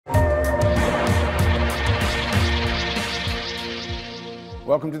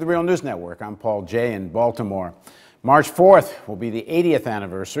Welcome to the Real News Network. I'm Paul Jay in Baltimore. March 4th will be the 80th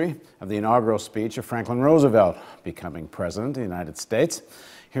anniversary of the inaugural speech of Franklin Roosevelt becoming President of the United States.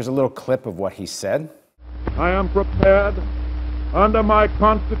 Here's a little clip of what he said. I am prepared, under my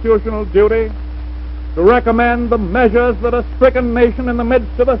constitutional duty, to recommend the measures that a stricken nation in the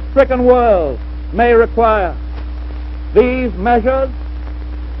midst of a stricken world may require. These measures,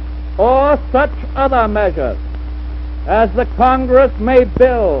 or such other measures, as the Congress may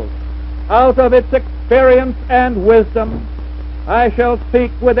build out of its experience and wisdom, I shall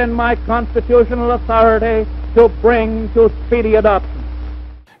seek within my constitutional authority to bring to speedy adoption.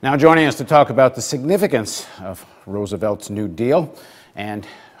 Now joining us to talk about the significance of Roosevelt's New Deal and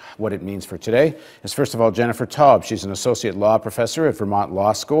what it means for today is, first of all, Jennifer Taub. She's an associate law professor at Vermont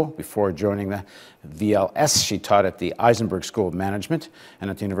Law School. Before joining the VLS, she taught at the Eisenberg School of Management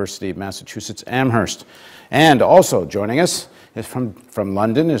and at the University of Massachusetts Amherst. And also joining us is from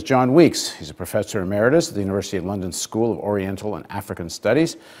London is John Weeks. He's a professor emeritus at the University of London School of Oriental and African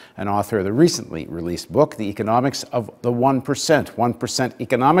Studies, and author of the recently released book, The Economics of the 1%. 1%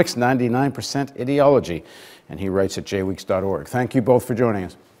 economics, 99% ideology. And he writes at jweeks.org. Thank you both for joining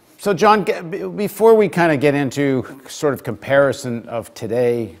us. So John, before we kind of get into sort of comparison of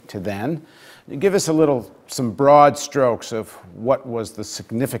today to then, give us some broad strokes of what was the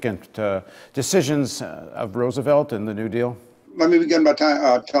significant decisions of Roosevelt in the New Deal. Let me begin by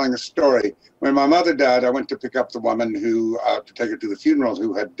telling a story. When my mother died, I went to pick up the woman who, to take her to the funeral,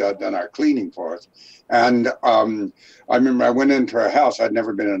 who had done our cleaning for us. And I remember I went into her house. I'd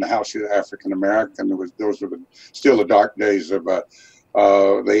never been in a house with African American. Those were still the dark days of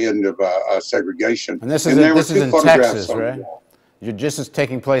the end of segregation. And this is in Texas, right? This is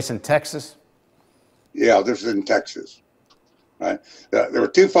taking place in Texas? Yeah, this is in Texas. Right? There were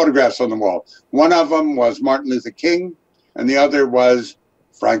two photographs on the wall. One of them was Martin Luther King, and the other was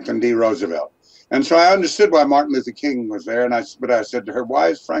Franklin D. Roosevelt. And so I understood why Martin Luther King was there, but I said to her, why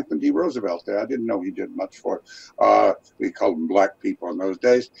is Franklin D. Roosevelt there? I didn't know he did much for we called them black people in those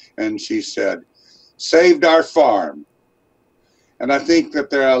days. And she said, saved our farm. And I think that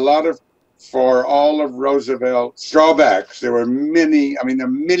there are a lot of, for all of Roosevelt's drawbacks, there were many, I mean, there are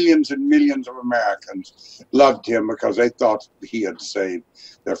millions and millions of Americans loved him because they thought he had saved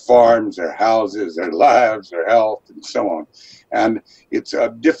their farms, their houses, their lives, their health, and so on. And it's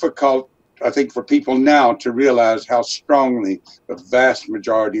difficult, I think, for people now to realize how strongly the vast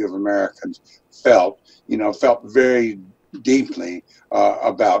majority of Americans felt very deeply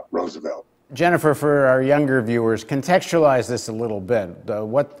about Roosevelt. Jennifer, for our younger viewers, contextualize this a little bit.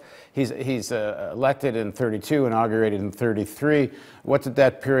 He's elected in 32, inaugurated in 33. What did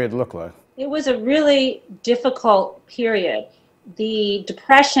that period look like? It was a really difficult period. The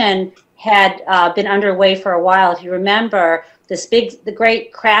Depression had been underway for a while. If you remember, the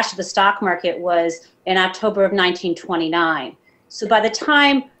great crash of the stock market was in October of 1929. So by the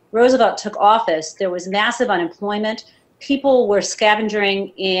time Roosevelt took office, there was massive unemployment. People were scavenging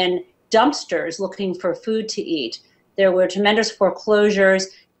in dumpsters looking for food to eat. There were tremendous foreclosures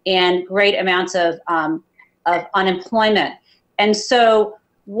and great amounts of unemployment. And so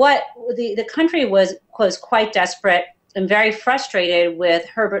what the country was quite desperate and very frustrated with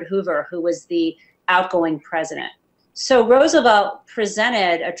Herbert Hoover, who was the outgoing president. So Roosevelt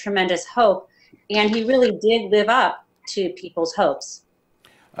presented a tremendous hope, and he really did live up to people's hopes.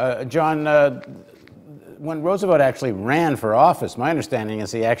 John, when Roosevelt actually ran for office, my understanding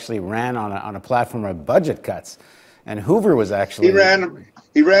is he actually ran on a platform of budget cuts, and Hoover was actually he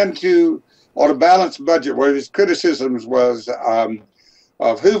ran on a balanced budget. Where his criticisms was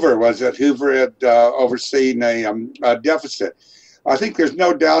of Hoover was that Hoover had overseen a deficit. I think there's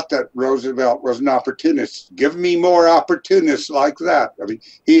no doubt that Roosevelt was an opportunist. Give me more opportunists like that. I mean,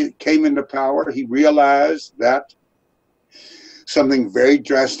 he came into power. He realized that something very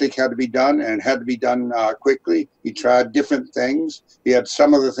drastic had to be done, and had to be done quickly. He tried different things. He had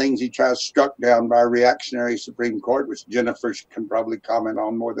some of the things he tried struck down by a reactionary Supreme Court, which Jennifer can probably comment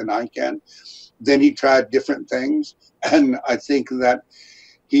on more than I can. Then he tried different things, and I think that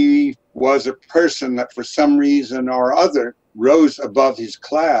he was a person that for some reason or other rose above his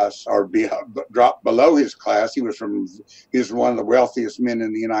class or dropped below his class. He was one of the wealthiest men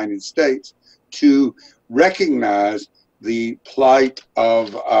in the United States, to recognize the plight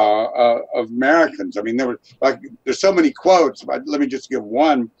of Americans. I mean, there's so many quotes, but let me just give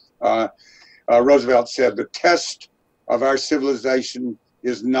one. Roosevelt said, the test of our civilization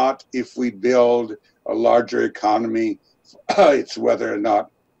is not if we build a larger economy, it's whether or not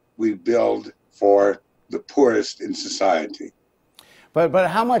we build for the poorest in society. But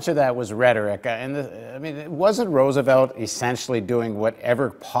how much of that was rhetoric? I mean, wasn't Roosevelt essentially doing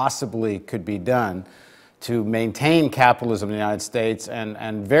whatever possibly could be done to maintain capitalism in the United States,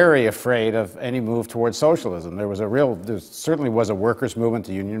 and very afraid of any move towards socialism? There certainly was a workers' movement.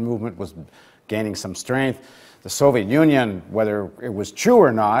 The union movement was gaining some strength. The Soviet Union, whether it was true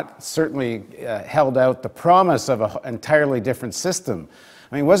or not, certainly held out the promise of an entirely different system.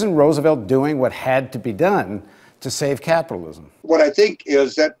 I mean, wasn't Roosevelt doing what had to be done to save capitalism? What I think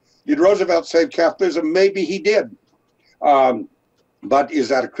is that, did Roosevelt save capitalism? Maybe he did. But is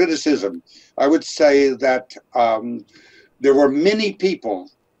that a criticism? I would say that there were many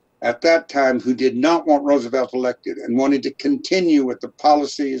people at that time who did not want Roosevelt elected and wanted to continue with the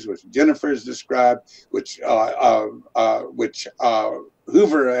policies which Jennifer has described, which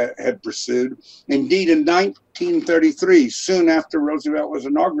Hoover had pursued. Indeed, in 1933, soon after Roosevelt was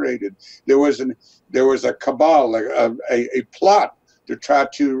inaugurated, there was a cabal, a plot to try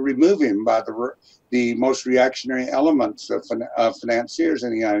to remove him by the most reactionary elements of financiers in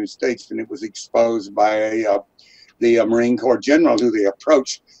the United States, and it was exposed by the Marine Corps general who they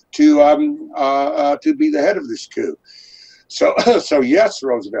approached to be the head of this coup. So yes,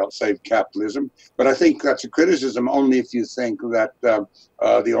 Roosevelt saved capitalism, but I think that's a criticism only if you think that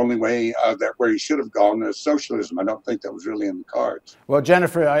the only way where he should have gone is socialism. I don't think that was really in the cards. Well,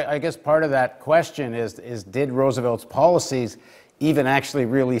 Jennifer, I guess part of that question is did Roosevelt's policies even actually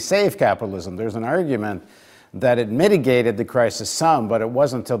really save capitalism? There's an argument that it mitigated the crisis some, but it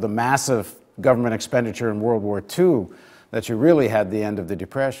wasn't until the massive government expenditure in World War II that you really had the end of the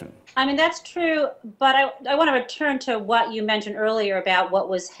Depression. I mean, that's true, but I want to return to what you mentioned earlier about what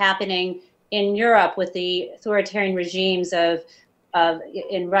was happening in Europe with the authoritarian regimes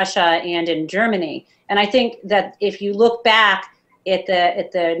in Russia and in Germany. And I think that if you look back at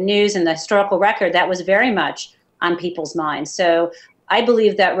the news and the historical record, that was very much on people's minds. So I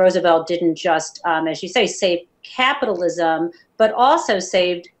believe that Roosevelt didn't just, as you say, save capitalism, but also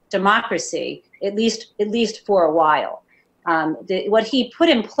saved democracy, at least for a while. What he put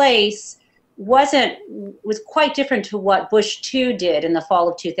in place was quite different to what Bush II did in the fall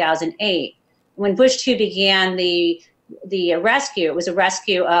of 2008. When Bush II began the rescue, it was a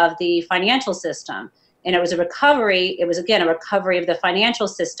rescue of the financial system, and it was a recovery. It was, again, a recovery of the financial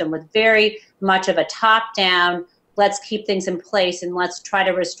system with very much of a top-down, let's keep things in place and let's try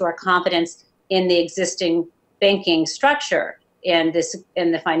to restore confidence in the existing banking structure and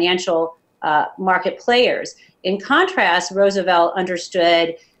the financial market players. In contrast, Roosevelt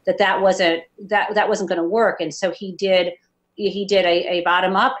understood that wasn't going to work, and so he did a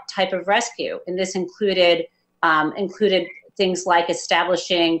bottom-up type of rescue, and this included things like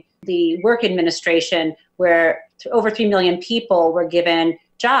establishing the work administration, where over 3 million people were given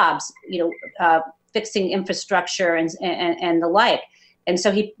jobs, fixing infrastructure and the like. And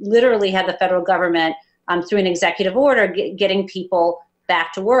so he literally had the federal government, through an executive order, getting people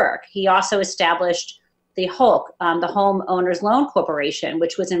back to work. He also established the HOLC, the Home Owners Loan Corporation,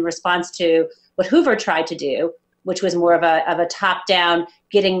 which was in response to what Hoover tried to do, which was more of a top-down,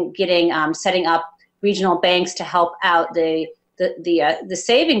 setting up regional banks to help out the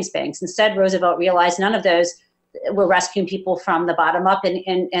savings banks. Instead, Roosevelt realized none of those were rescuing people from the bottom up,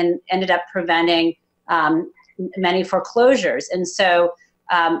 and ended up preventing many foreclosures. And so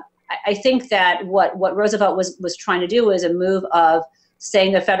I think that what Roosevelt was trying to do was a move of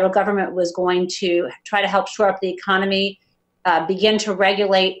saying the federal government was going to try to help shore up the economy, begin to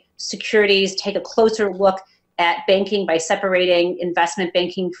regulate securities, take a closer look at banking by separating investment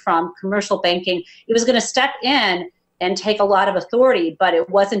banking from commercial banking. It was going to step in and take a lot of authority, but it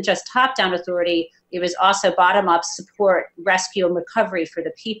wasn't just top-down authority. It was also bottom-up support, rescue, and recovery for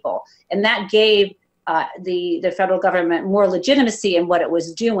the people. And that gave the federal government more legitimacy in what it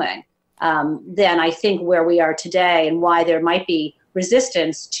was doing than I think where we are today, and why there might be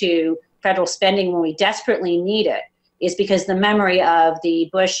resistance to federal spending when we desperately need it is because the memory of the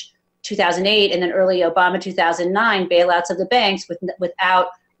Bush 2008 and then early Obama 2009 bailouts of the banks without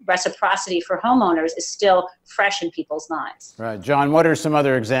reciprocity for homeowners is still fresh in people's minds. Right. John, what are some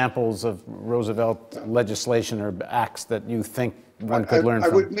other examples of Roosevelt legislation or acts that you think one could learn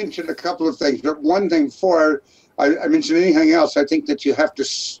from? I would mention a couple of things, but one thing before I mention anything else, I think that you have to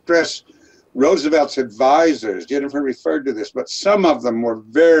stress Roosevelt's advisors. Jennifer referred to this, but some of them were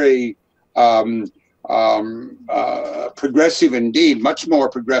very progressive indeed, much more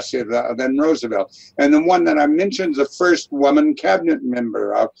progressive than Roosevelt. And the one that I mentioned is the first woman cabinet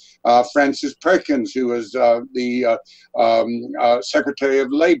member, Frances Perkins, who was the Secretary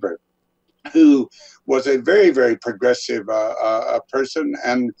of Labor, who was a very, very progressive person,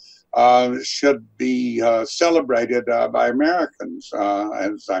 and should be celebrated by Americans,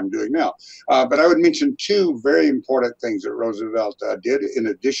 as I'm doing now. But I would mention two very important things that Roosevelt did, in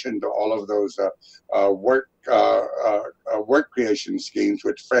addition to all of those work creation schemes,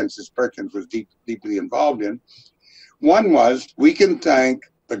 which Francis Perkins was deeply involved in. One was, we can thank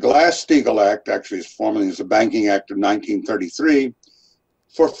the Glass-Steagall Act, actually is formerly as the Banking Act of 1933,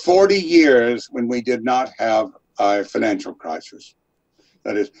 for 40 years when we did not have a financial crisis.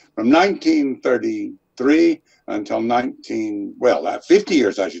 That is, from 1933 until 50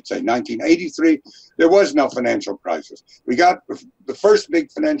 years, I should say, 1983, there was no financial crisis. We got, the first big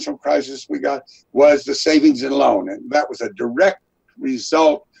financial crisis we got was the savings and loan, and that was a direct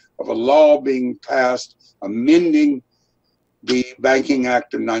result of a law being passed amending the Banking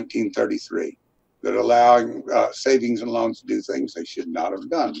Act of 1933 that allowing savings and loans to do things they should not have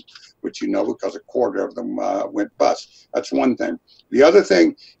done, which you know because a quarter of them went bust. That's one thing. The other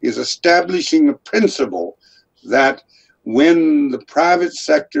thing is establishing a principle that when the private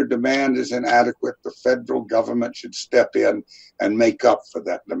sector demand is inadequate, the federal government should step in and make up for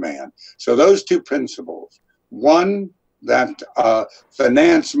that demand. So those two principles, one, that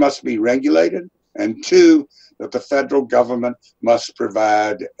finance must be regulated, and two, that the federal government must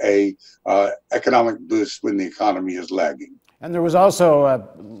provide a economic boost when the economy is lagging. And there was also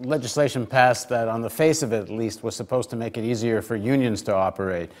legislation passed that, on the face of it at least, was supposed to make it easier for unions to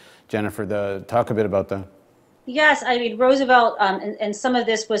operate. Jennifer, talk a bit about that. Yes, I mean, Roosevelt, and some of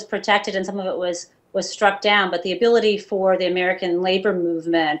this was protected and some of it was struck down, but the ability for the American labor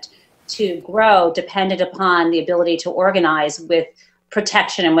movement to grow depended upon the ability to organize with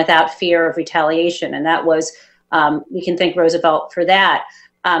protection and without fear of retaliation. And that was, we can thank Roosevelt for that.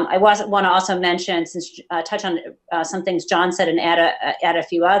 I want to also mention, touch on some things John said and add a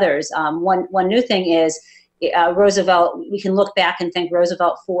few others. One new thing is Roosevelt, we can look back and thank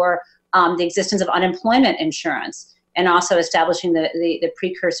Roosevelt for the existence of unemployment insurance, and also establishing the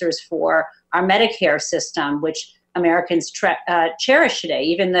precursors for our Medicare system, which Americans cherish today,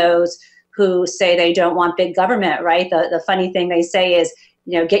 even those who say they don't want big government, right? The funny thing they say is,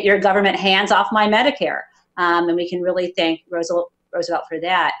 you know, get your government hands off my Medicare. And we can really thank Roosevelt for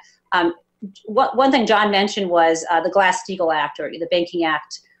that. One thing John mentioned was the Glass-Steagall Act, or the Banking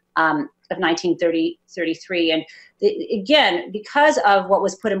Act of 1933. And again, because of what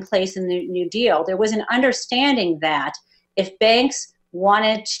was put in place in the New Deal, there was an understanding that if banks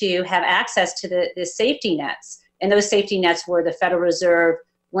wanted to have access to the safety nets, and those safety nets were the Federal Reserve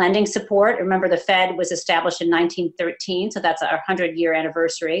lending support. Remember, the Fed was established in 1913, so that's our 100-year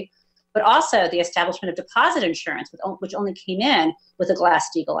anniversary. But also the establishment of deposit insurance, which only came in with the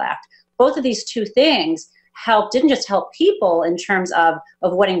Glass-Steagall Act. Both of these two things didn't just help people in terms of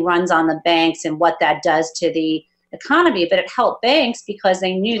avoiding runs on the banks and what that does to the economy, but it helped banks because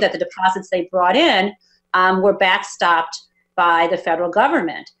they knew that the deposits they brought in were backstopped by the federal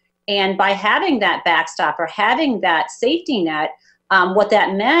government. And by having that backstop or having that safety net, what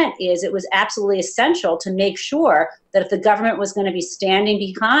that meant is it was absolutely essential to make sure that if the government was going to be standing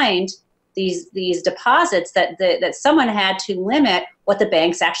behind these deposits, that someone had to limit what the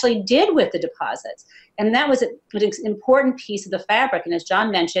banks actually did with the deposits. And that was an important piece of the fabric. And as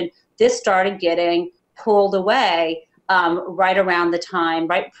John mentioned, this started getting pulled away right around the time,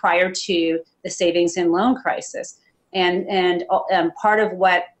 right prior to the savings and loan crisis. And part of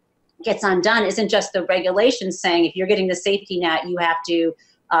what gets undone isn't just the regulations saying if you're getting the safety net, you have to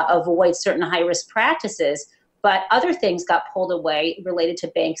avoid certain high-risk practices, but other things got pulled away related to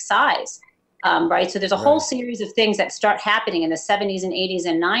bank size, right? So there's a whole series of things that start happening in the 70s and 80s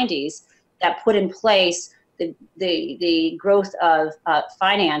and 90s that put in place the growth of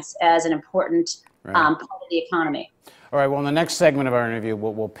finance as an important part of the economy. All right, well, in the next segment of our interview,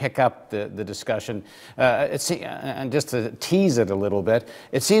 we'll pick up the discussion. And just to tease it a little bit,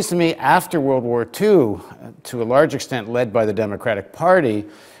 it seems to me after World War II, to a large extent led by the Democratic Party,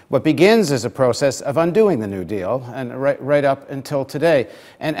 what begins is a process of undoing the New Deal, and right up until today.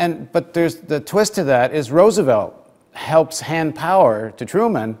 But there's the twist to that is Roosevelt helps hand power to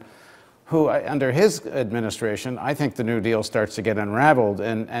Truman, who, under his administration, I think the New Deal starts to get unraveled,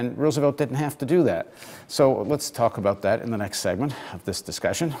 and Roosevelt didn't have to do that. So let's talk about that in the next segment of this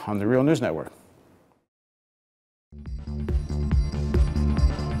discussion on the Real News Network.